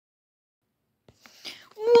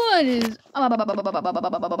What is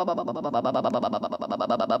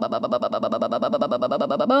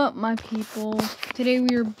my people? Today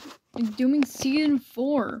we are doing season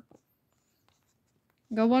 4.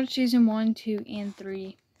 Go watch season 1, 2, and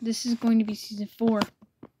 3. This is going to be season 4.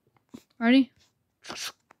 Ready?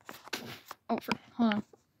 Oh, hold on.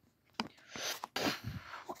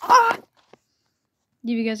 Ah!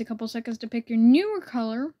 Give you guys a couple seconds to pick your newer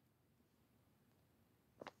color.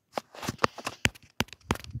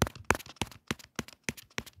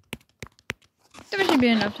 There should be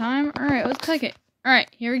enough time. Alright, let's click it. Alright,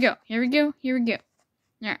 here we go.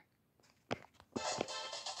 Alright.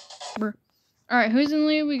 Alright, who's in the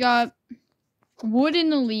lead? We got Wood in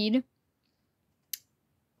the lead.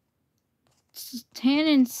 Tan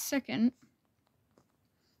in second.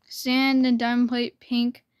 Sand and diamond plate,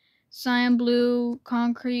 pink. Cyan, blue,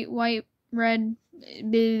 concrete, white, red.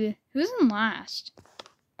 Who's in last?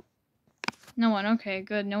 No one. Okay,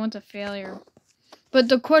 good. No one's a failure. But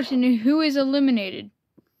the question is, who is eliminated?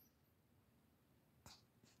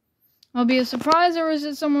 Will it be a surprise, or is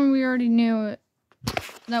it someone we already knew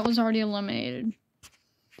that was already eliminated?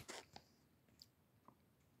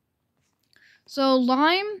 So,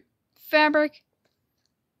 lime, fabric,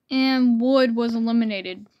 and wood was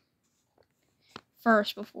eliminated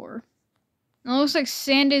first before. It looks like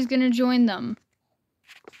sand is going to join them.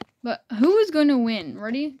 But who is going to win?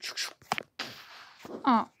 Ready?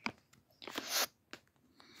 Oh.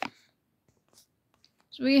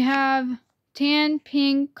 So we have tan,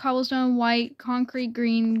 pink, cobblestone, white, concrete,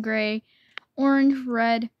 green, gray, orange,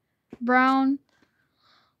 red, brown,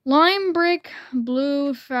 lime, brick,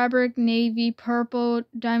 blue, fabric, navy, purple,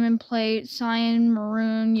 diamond plate, cyan,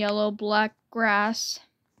 maroon, yellow, black, grass.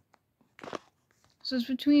 So it's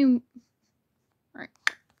between...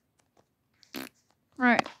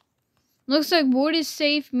 Right. Looks like wood is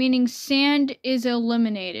safe, meaning sand is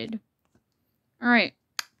eliminated. Alright.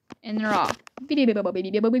 And they're off. So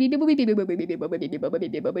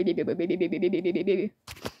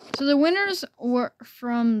the winners were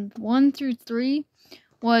from 1 through 3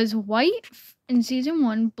 was white in season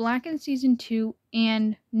 1, black in season 2,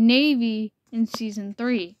 and navy in season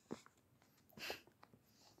 3.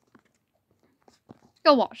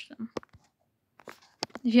 Go watch them.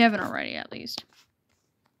 If you haven't already, at least.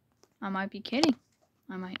 I might be kidding.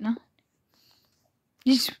 I might not.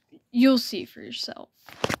 You'll see for yourself.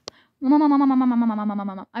 I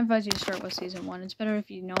advise you to start with season 1. It's better if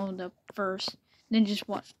you know the first, then just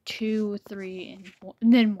watch 2, 3,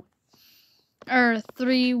 and then 1. Or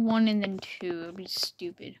 3, 1, and then 2. It would be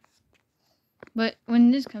stupid. But when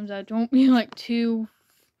this comes out, don't be like 2,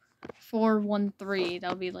 4, 1, 3. That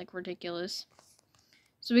would be like ridiculous.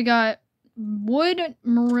 So we got wood,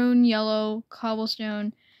 maroon, yellow,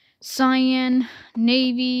 cobblestone, cyan,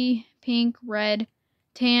 navy, pink, red,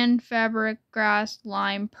 tan, fabric, grass,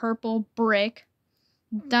 lime, purple, brick,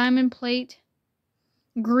 diamond plate,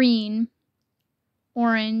 green,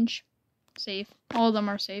 orange, safe. All of them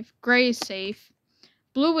are safe. Gray is safe.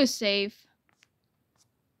 Blue is safe.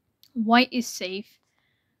 White is safe.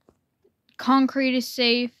 Concrete is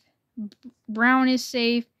safe. Brown is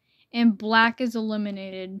safe. And black is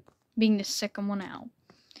eliminated, being the second one out.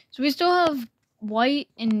 So we still have white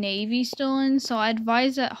and navy still in, so I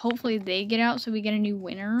advise that hopefully they get out so we get a new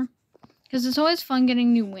winner, because it's always fun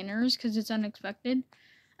getting new winners because it's unexpected.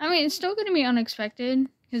 I mean, it's still going to be unexpected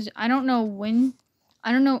because I don't know when,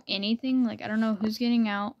 I don't know anything, like I don't know who's getting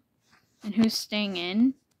out and who's staying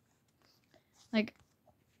in. Like,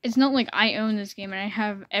 it's not like I own this game and I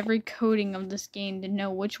have every coding of this game to know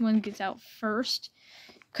which one gets out first,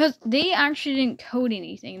 because they actually didn't code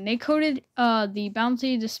anything. They coded the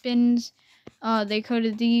bouncy, the spins. They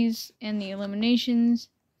coded these and the eliminations.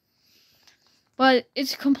 But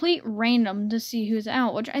it's complete random to see who's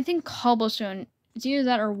out, which I think cobblestone, it's either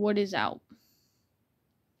that or wood is out.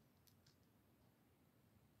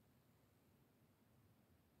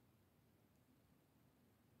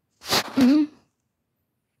 I'm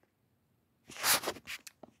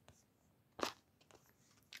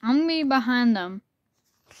gonna be behind them,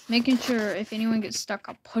 making sure if anyone gets stuck,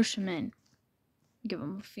 I'll push them in. Give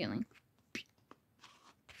them a feeling.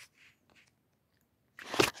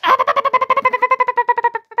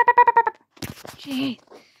 Jeez.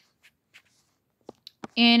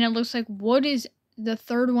 And it looks like wood is the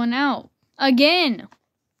third one out. Again!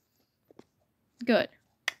 Good.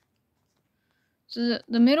 So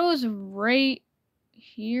the middle is right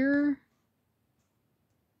here.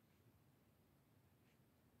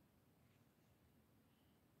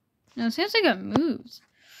 No, it seems like it moves.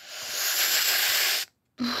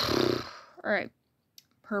 Alright.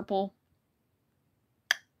 Purple.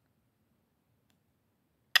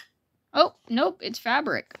 Nope, it's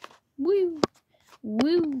fabric. Woo,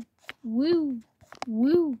 woo, woo,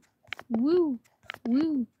 woo, woo,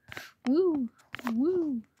 woo, woo,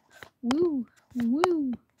 woo, woo,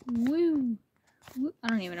 woo, woo. I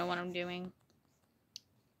don't even know what I'm doing.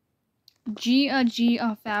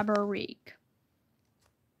 Gia fabric.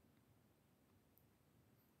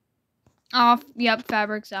 Off. Yep,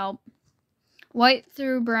 fabric's out. White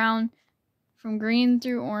through brown, from green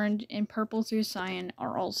through orange, and purple through cyan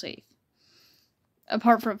are all safe.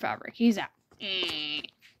 Apart from fabric, he's out.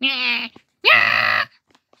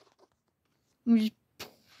 Just,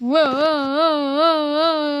 whoa.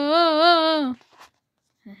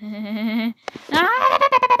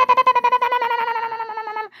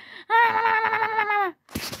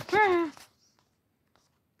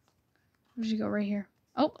 Where'd you go? Right here.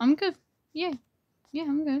 Oh, I'm good. Yeah,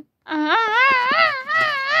 I'm good.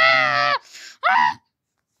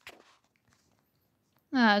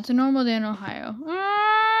 It's a normal day in Ohio.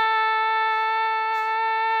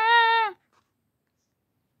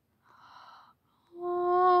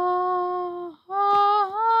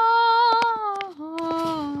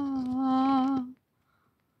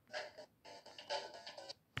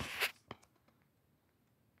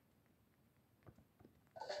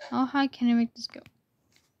 How high can I make this go?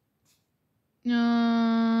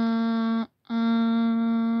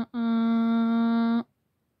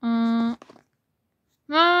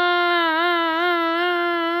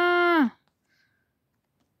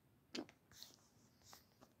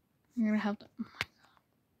 I'm gonna have to. Oh my God.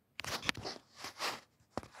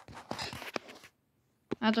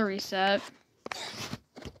 I have to reset.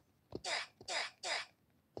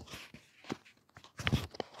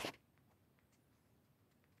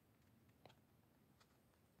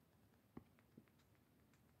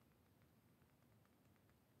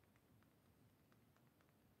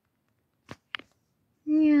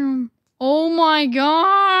 Oh my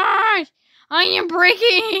gosh! I am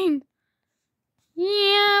breaking!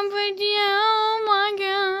 Yeah, but yeah, oh my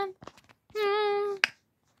god.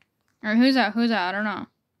 Alright, who's out? I don't know.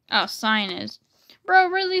 Oh, Cyan is. Bro,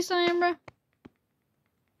 really, Cyan, bro?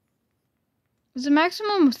 Is the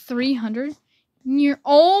maximum of 300?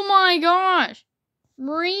 Oh my gosh!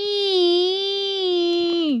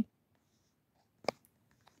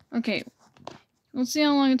 Okay. Let's see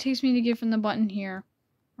how long it takes me to get from the button here.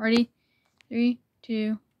 Ready? 3,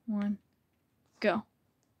 2, 1, go.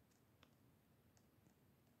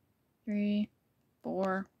 3,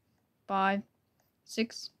 4, 5,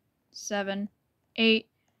 6, 7, 8,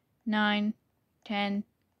 9, 10,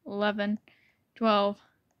 11, 12,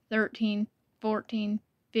 13, 14,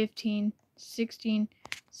 15, 16,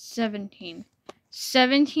 17.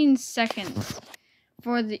 17 seconds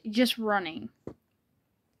for the just running.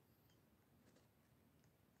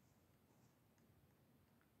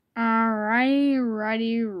 Alrighty.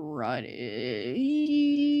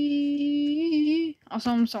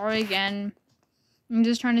 Also, I'm sorry again. I'm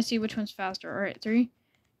just trying to see which one's faster. Alright, 3,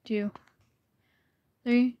 2,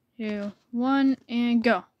 1, and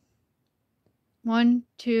go. 1,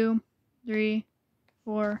 2, 3,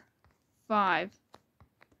 4, 5.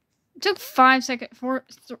 It took 5 seconds.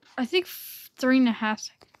 I think 3.5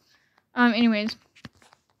 seconds. Anyways.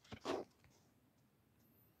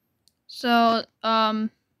 So,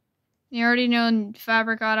 you already know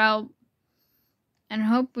fabric got out. And I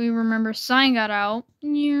hope we remember Cyan got out.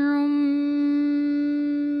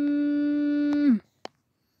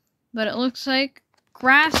 But it looks like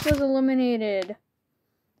grass was eliminated.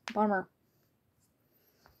 Bummer.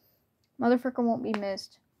 Motherfucker won't be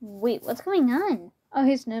missed. Wait, what's going on? Oh,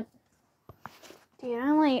 hey, Snip. Dude,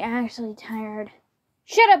 I'm like actually tired.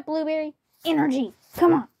 Shut up, Blueberry. Energy.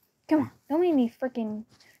 Come on. Don't make me freaking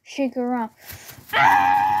shake around.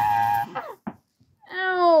 Ah!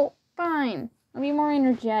 Ow. Fine. I'll be more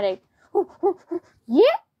energetic.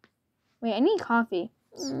 Yeah? Wait, I need coffee.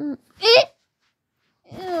 Ew,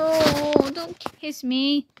 don't kiss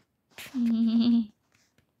me.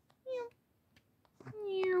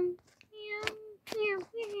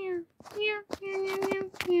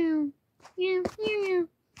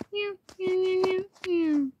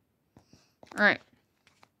 Alright.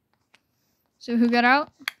 So who got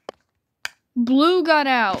out? Blue got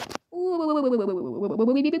out.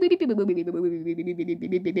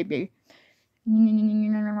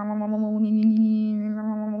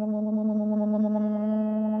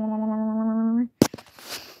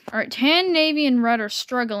 Alright, tan, navy, and red are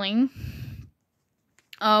struggling.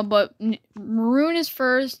 But maroon is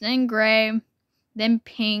first, then gray, then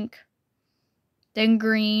pink, then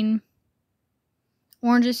green.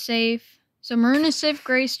 Orange is safe. So maroon is safe,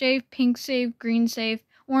 gray safe, pink safe, green safe,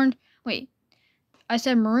 orange. Wait, I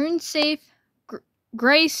said maroon safe,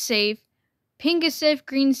 gray is safe, pink is safe,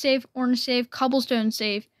 green is safe, orange is safe, cobblestone is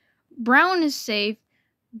safe, brown is safe,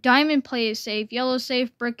 diamond plate is safe, yellow is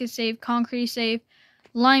safe, brick is safe, concrete is safe,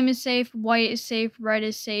 lime is safe, white is safe, red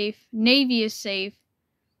is safe, navy is safe,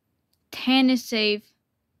 tan is safe,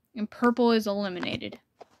 and purple is eliminated.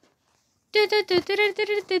 Can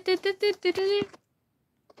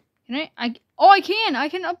I? Oh, I can! I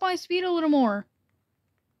can up my speed a little more.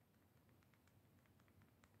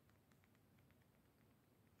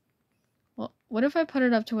 Well, what if I put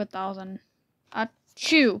it up to 1,000?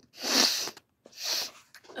 Achoo!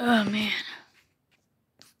 Oh, man.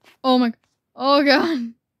 Oh, my... Oh,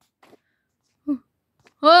 God.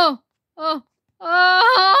 Oh! Oh!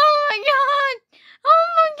 Oh, my God! Oh,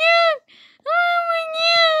 my God! Oh, my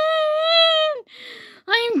God!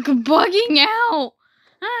 I'm bugging out!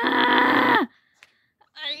 Ah!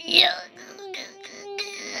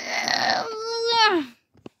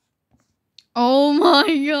 Oh my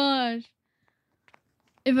gosh.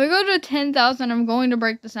 If I go to 10,000, I'm going to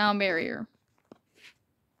break the sound barrier.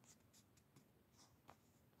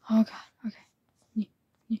 Oh god, okay.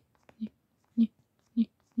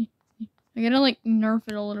 I gotta like nerf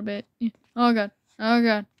it a little bit. Oh god, oh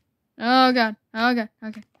god, oh god, oh god,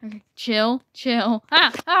 okay, okay. Chill, chill.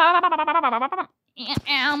 Ah!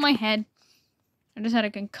 Ow, my head. I just had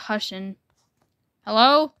a concussion.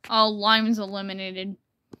 Hello? Oh, lime's eliminated.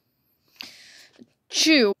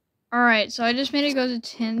 Chew. Alright, so I just made it go to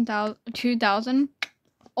 2,000.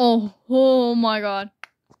 Oh my god.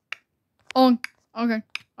 Oh, okay.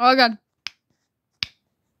 Oh god.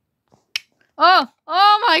 Oh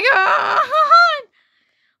my god!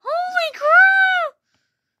 Holy crap!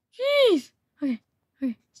 Jeez.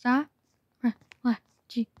 Okay, stop.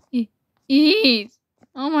 Ease.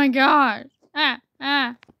 Oh my gosh.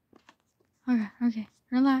 Okay,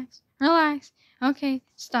 relax. Okay,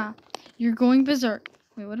 stop. You're going berserk.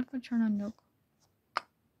 Wait, what if I turn on no?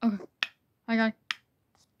 Okay, I got it.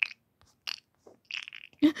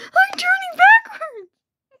 I'm turning backwards!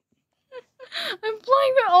 I'm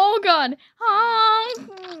flying back. Oh god.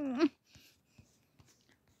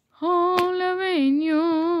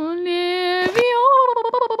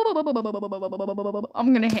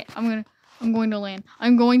 I'm going to land.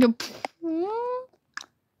 I'm going to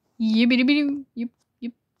yippity yip.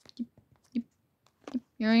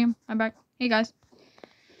 Here I am. I'm back. Hey guys.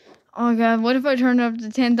 Oh god, what if I turn it up to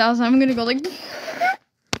 10,000? I'm gonna go like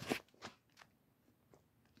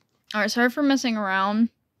Alright, sorry for messing around.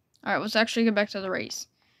 Alright, let's actually get back to the race.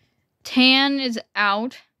 Tan is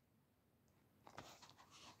out.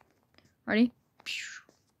 Ready?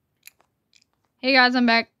 Hey guys, I'm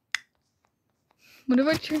back. What if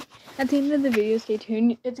I turn at the end of the video, stay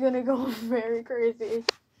tuned. It's gonna go very crazy.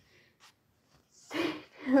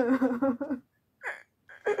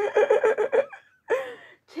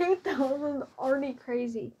 2,000 already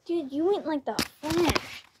crazy. Dude, you went like the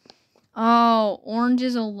Flash. Oh, orange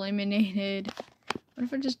is eliminated. What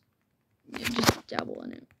if I just dabble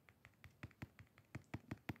in it?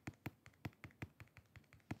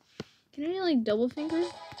 Can I like double finger?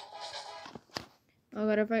 Oh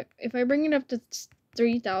god, if I bring it up to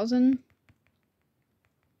 3,000.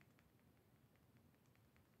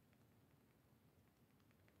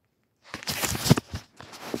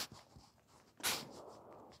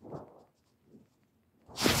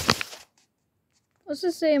 Let's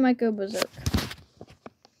just say I might go berserk.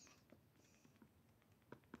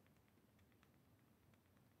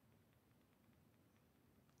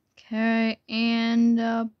 Okay,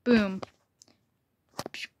 and boom.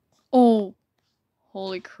 Oh,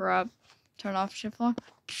 holy crap. Turn off shift lock.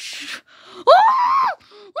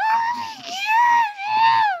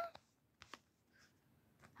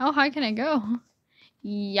 How high can I go?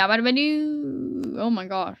 Yabba-dabba-doo. Oh my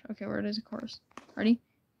gosh. Okay, where is the chorus? Ready?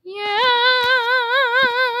 Yeah.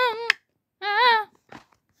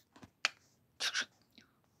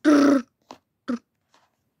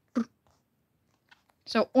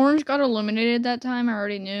 So orange got eliminated that time. I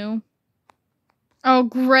already knew. Oh,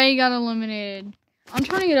 gray got eliminated. I'm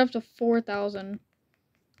turning it up to 4,000.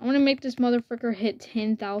 I want to make this motherfucker hit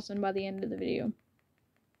 10,000 by the end of the video.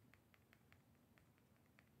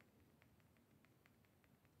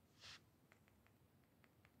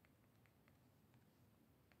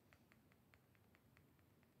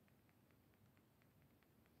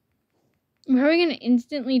 I'm probably gonna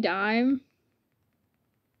instantly die.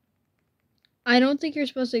 I don't think you're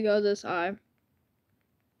supposed to go this high.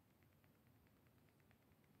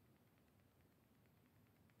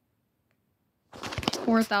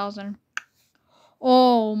 $4,000.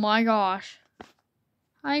 Oh my gosh.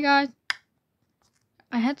 Hi guys.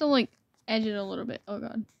 I had to like edge it a little bit. Oh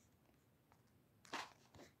god.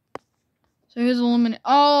 So here's eliminated.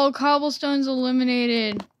 Oh, cobblestone's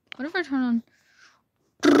eliminated. What if I turn on?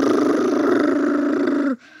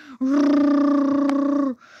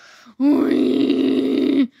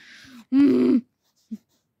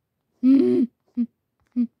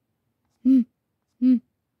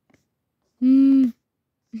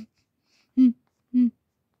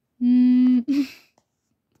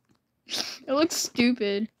 It looks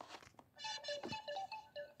stupid.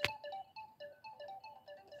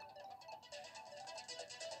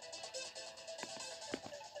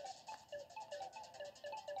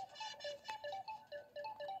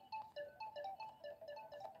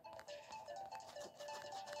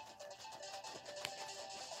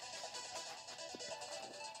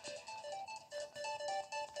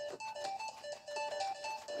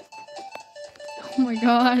 Oh my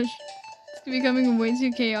gosh. It's becoming way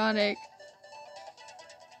too chaotic.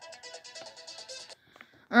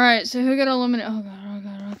 Alright, so who got eliminated? Oh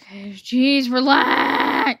god, okay. Jeez,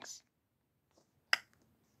 relax!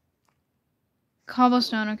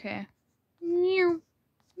 Cobblestone, okay.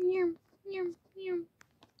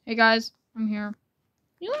 Hey guys, I'm here.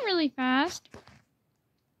 You went really fast.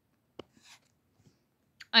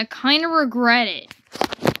 I kind of regret it.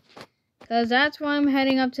 Because that's why I'm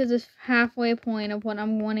heading up to this halfway point of what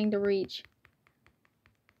I'm wanting to reach.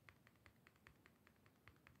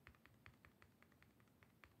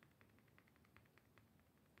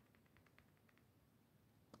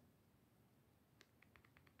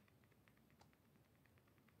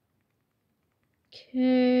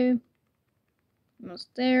 Okay.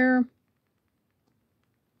 Almost there.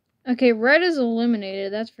 Okay, red is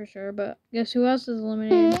eliminated, that's for sure. But guess who else is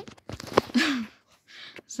eliminated?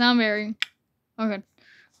 Soundberry. Okay.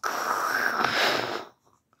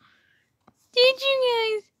 Did you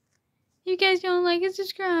guys? If you guys don't like it,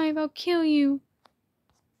 subscribe. I'll kill you.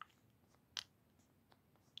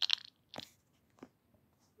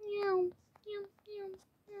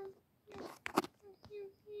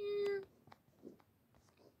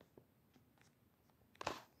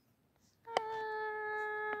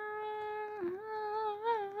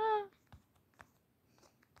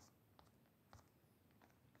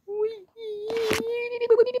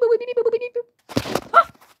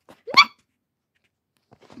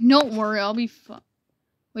 Don't worry, I'll be fine.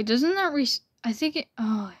 Wait, doesn't that I think it...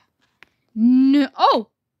 Oh. No. Oh!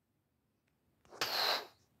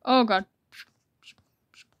 Oh, God.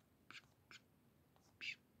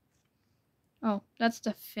 Oh, that's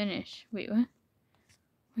the finish. Wait, what?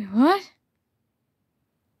 Wait, what?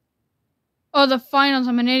 Oh, the finals.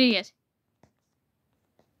 I'm an idiot.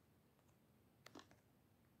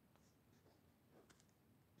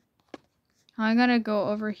 I gotta go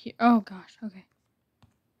over here. Oh, gosh. Okay.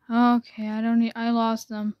 Okay, I don't need... I lost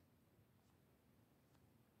them.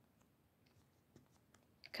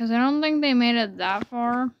 Because I don't think they made it that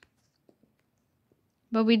far.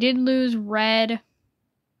 But we did lose red.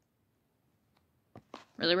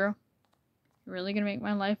 Really, bro? You're really gonna make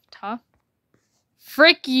my life tough?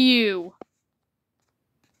 Frick you!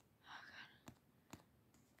 Oh my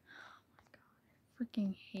god. I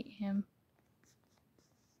freaking hate him.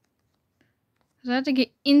 Because I have to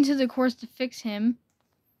get into the course to fix him.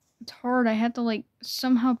 It's hard. I have to, like,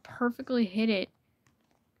 somehow perfectly hit it.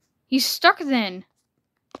 He's stuck then.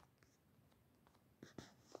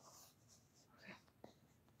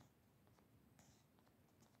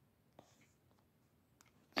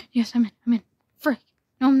 Okay. Yes, I'm in. Frick.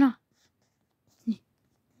 No, I'm not.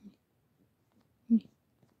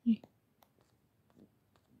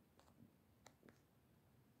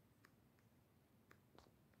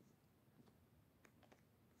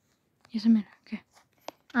 Yes, I'm in. Okay.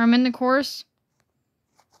 I'm in the course.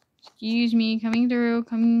 Excuse me. Coming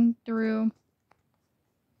through.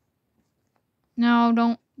 No,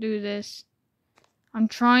 don't do this. I'm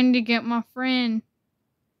trying to get my friend.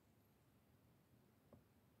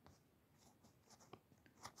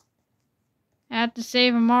 I have to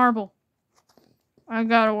save a marble. I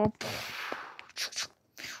gotta...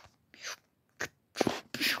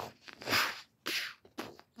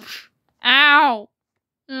 Ow!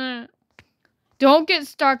 Don't get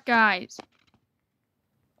stuck, guys.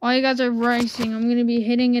 All you guys are racing. I'm gonna be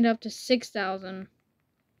hitting it up to 6,000.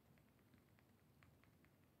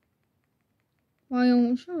 Why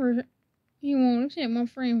won't sure he won't accept my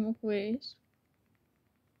friend request?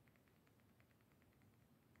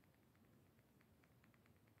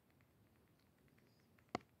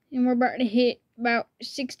 And we're about to hit about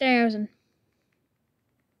 6,000.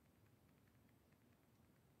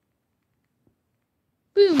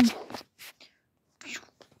 Boom.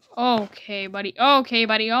 Okay, buddy. Okay,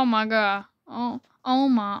 buddy. Oh my god. Oh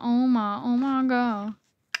my god.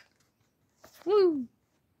 Woo!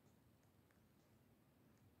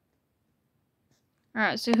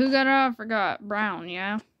 Alright, so who got out? I forgot. Brown,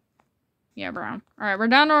 yeah? Yeah, Brown. Alright, we're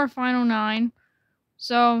down to our final 9.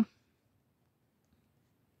 So,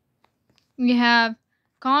 we have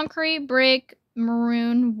concrete, brick,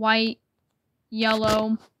 maroon, white,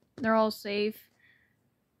 yellow. They're all safe.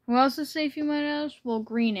 Who else is safe, you might ask? Well,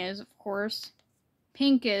 green is, of course.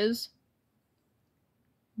 Pink is.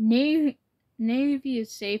 Navy is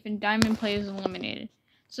safe, and diamond play is eliminated.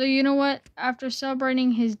 So, you know what? After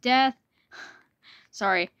celebrating his death...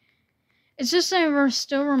 Sorry. It's just I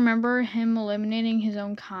still remember him eliminating his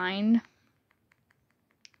own kind.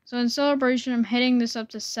 So in celebration, I'm hitting this up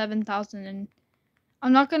to 7,000, and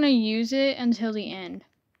I'm not going to use it until the end.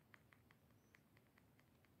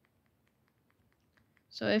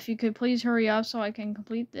 So if you could please hurry up so I can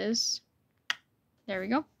complete this. There we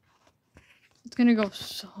go. It's going to go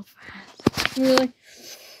so fast. Really?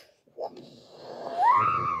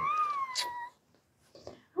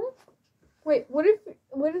 Wait, what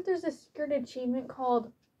if there's a secret achievement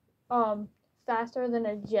called faster than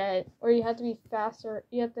a jet, or you have to be faster,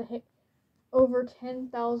 you have to hit over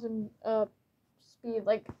 10,000 speed,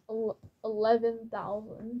 like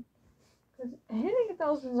 11,000, because hitting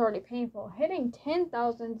 1,000 is already painful. Hitting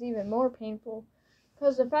 10,000 is even more painful,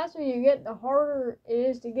 because the faster you get, the harder it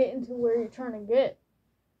is to get into where you're trying to get.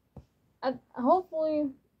 Hopefully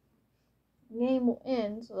the game will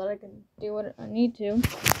end so that I can do what I need to.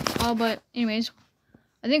 But anyways,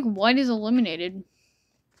 I think white is eliminated.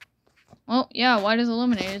 Well, yeah, white is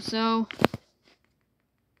eliminated, so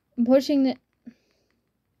I'm pushing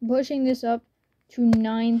this up to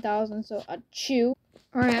 9,000, so a chew.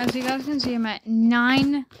 Alright, as you guys can see, I'm at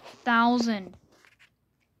 9,000.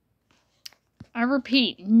 I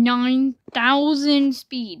repeat, 9,000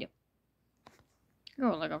 speed. Oh,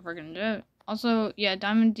 like a freaking jet. Also, yeah,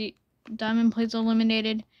 diamond plate's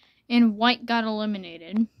eliminated, and white got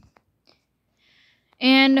eliminated.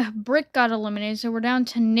 And brick got eliminated, so we're down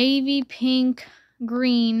to navy, pink,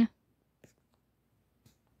 green.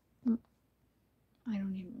 I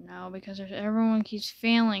don't even know because everyone keeps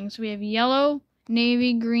failing. So we have yellow,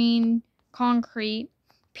 navy, green, concrete,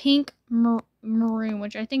 pink, maroon,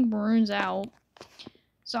 which I think maroon's out.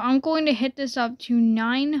 So I'm going to hit this up to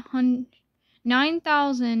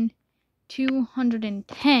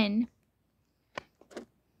 9,210.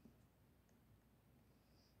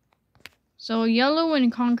 So yellow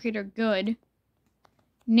and concrete are good.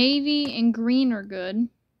 Navy and green are good.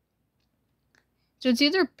 So it's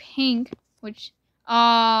either pink, which...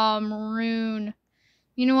 maroon.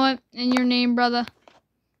 You know what? In your name, brother.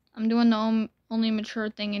 I'm doing the only mature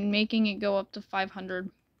thing and making it go up to 500.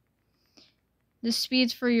 This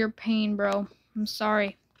speed's for your pain, bro. I'm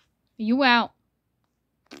sorry. You out.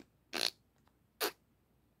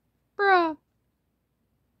 Bruh.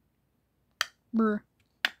 Bruh.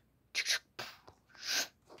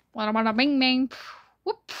 Wada wada bing bang.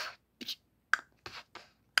 Whoop.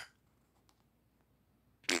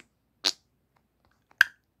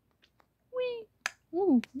 Wee.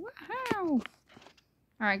 Ooh, wow.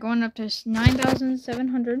 Alright, going up to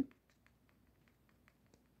 9,700.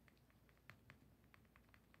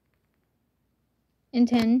 And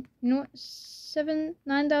 10. You know what?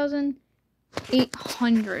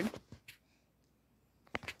 9,800.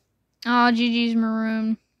 Oh, GG's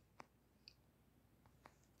maroon.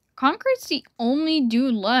 Concrete's the only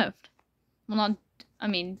dude left. Well, not, I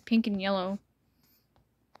mean, pink and yellow.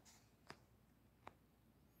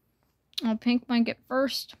 Oh, pink might get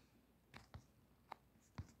first.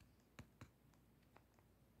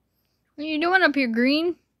 What are you doing up here,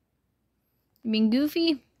 green? You being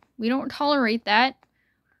goofy? We don't tolerate that.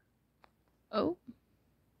 Oh.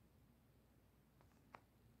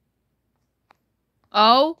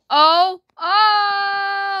 Oh. Oh.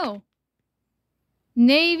 Oh!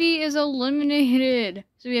 Navy is eliminated.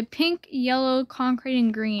 So we have pink, yellow, concrete,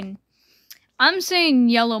 and green. I'm saying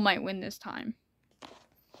yellow might win this time.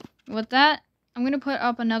 With that, I'm going to put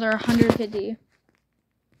up another 150.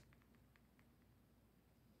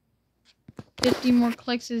 50 more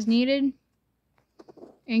clicks is needed.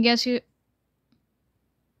 And guess who?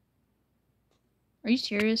 Are you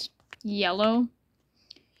serious? Yellow?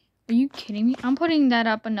 Are you kidding me? I'm putting that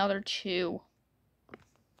up another 2.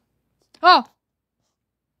 Oh!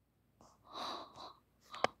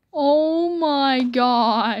 Oh my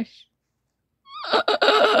gosh.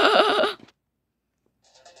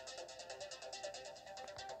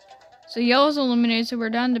 So yellow's eliminated, so we're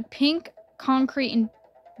down to pink, concrete, and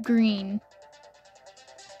green.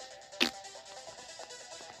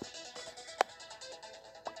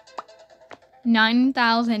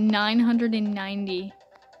 $9,990.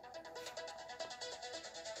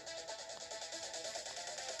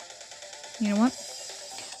 You know what?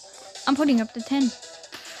 I'm putting up the 10.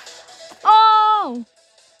 Oh!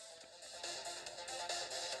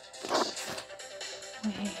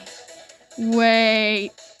 Wait.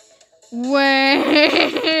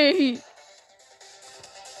 Wait.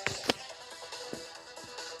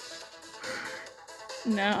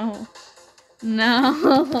 No.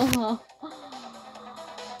 No.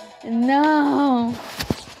 No.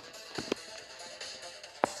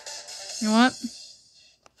 You know what?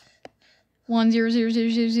 1 0 0 0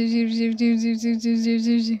 0 0 0 0 0 0 0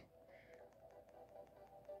 0 0.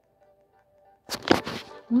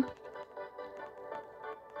 What?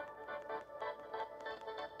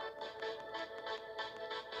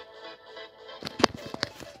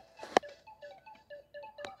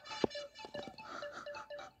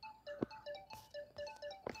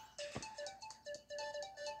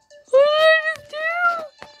 What did I just do?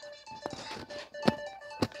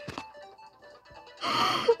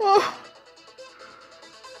 Oh.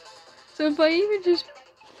 So if I even just...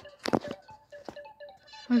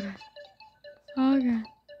 Okay. Okay.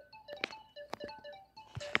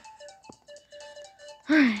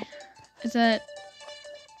 Alright. Is that...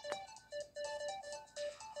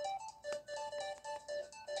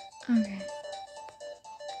 Okay.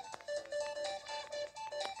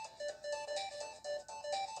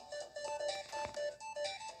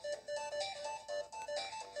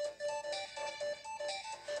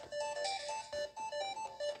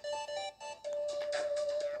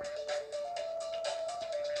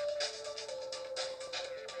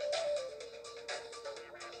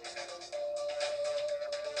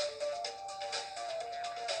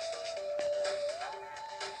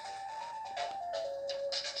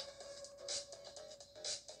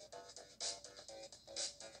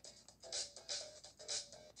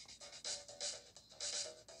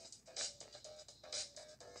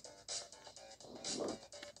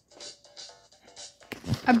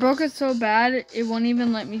 I broke it so bad, it won't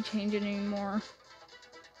even let me change it anymore.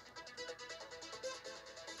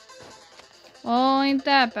 Well, ain't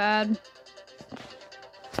that bad.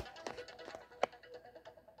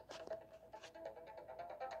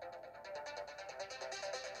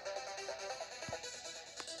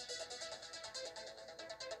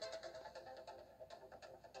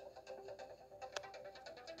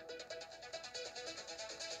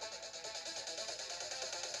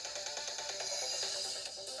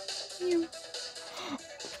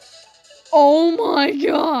 Oh my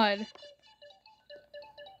god!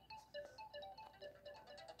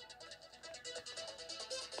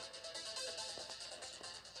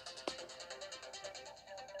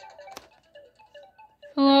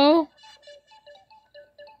 Hello?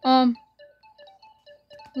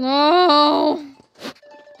 Hello?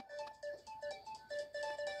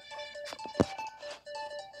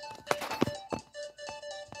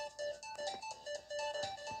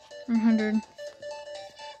 100.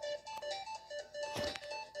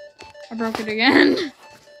 I broke it again.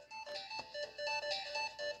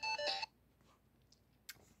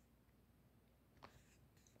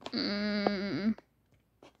 Let's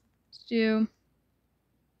do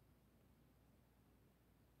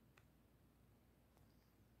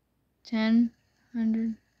 10,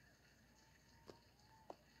 100.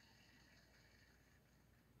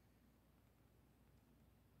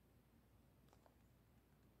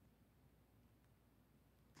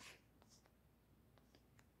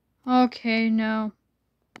 Okay, no.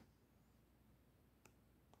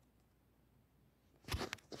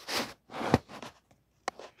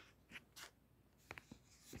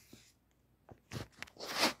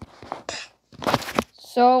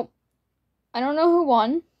 So, I don't know who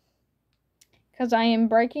won, because I am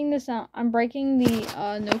breaking this out. I'm breaking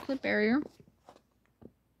the no clip barrier,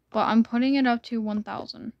 but I'm putting it up to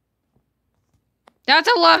 1,000. That's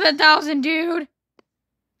 11,000, dude.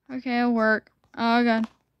 Okay, it'll work. Oh god.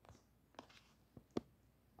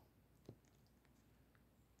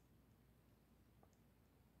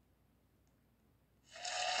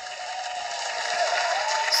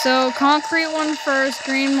 So, concrete won first,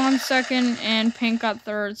 green won second, and pink got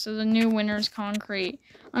third. So, the new winner is concrete.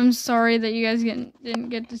 I'm sorry that you guys didn't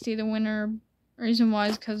get to see the winner. Reason why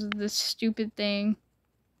is because of this stupid thing.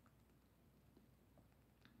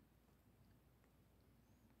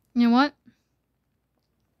 You know what?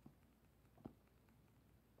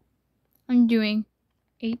 I'm doing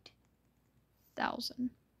 8,000.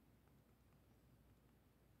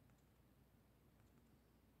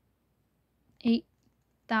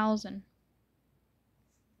 8,000.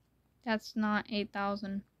 That's not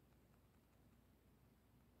 8,000.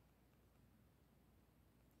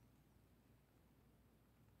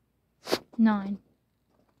 Nine.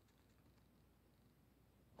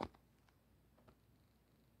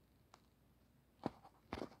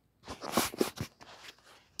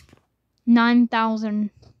 9,000.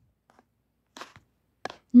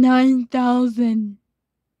 9,000.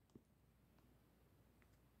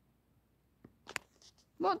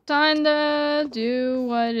 What time to do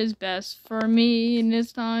what is best for me, and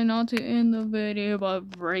it's time not to end the video but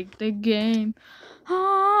break the game.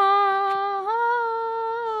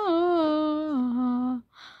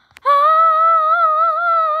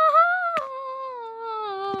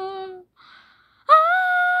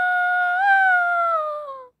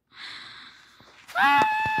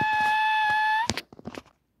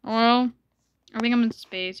 Well, I think I'm in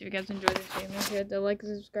space. If you guys enjoyed this video, make sure to hit the like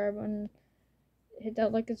and subscribe button. Hit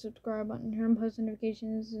that like and subscribe button, turn on post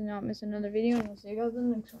notifications to not miss another video, and we'll see you guys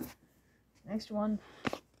in the next one.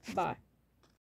 Bye.